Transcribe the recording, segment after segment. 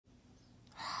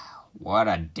what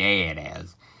a day it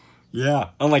is. Yeah,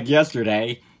 unlike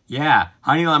yesterday. Yeah,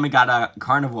 Honey Lemon got a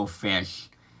carnival fish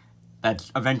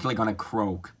that's eventually gonna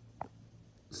croak.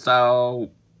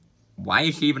 So, why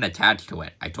is she even attached to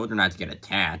it? I told her not to get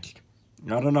attached.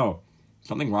 I don't know.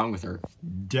 Something wrong with her.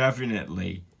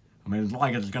 Definitely. I mean, it's not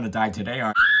like it's gonna die today,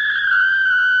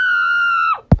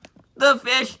 The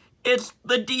fish! It's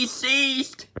the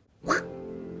deceased!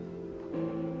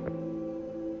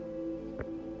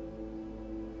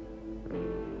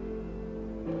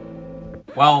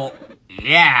 Well,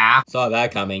 yeah. Saw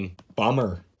that coming.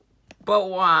 Bummer. But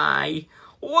why?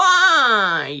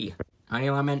 Why? Honey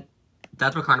Lemon,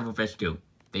 that's what carnival fish do.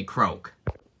 They croak.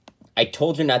 I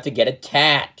told you not to get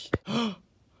attached.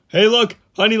 Hey look,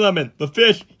 Honey Lemon, the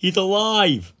fish, he's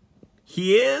alive.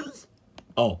 He is?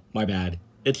 Oh, my bad.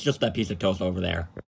 It's just that piece of toast over there.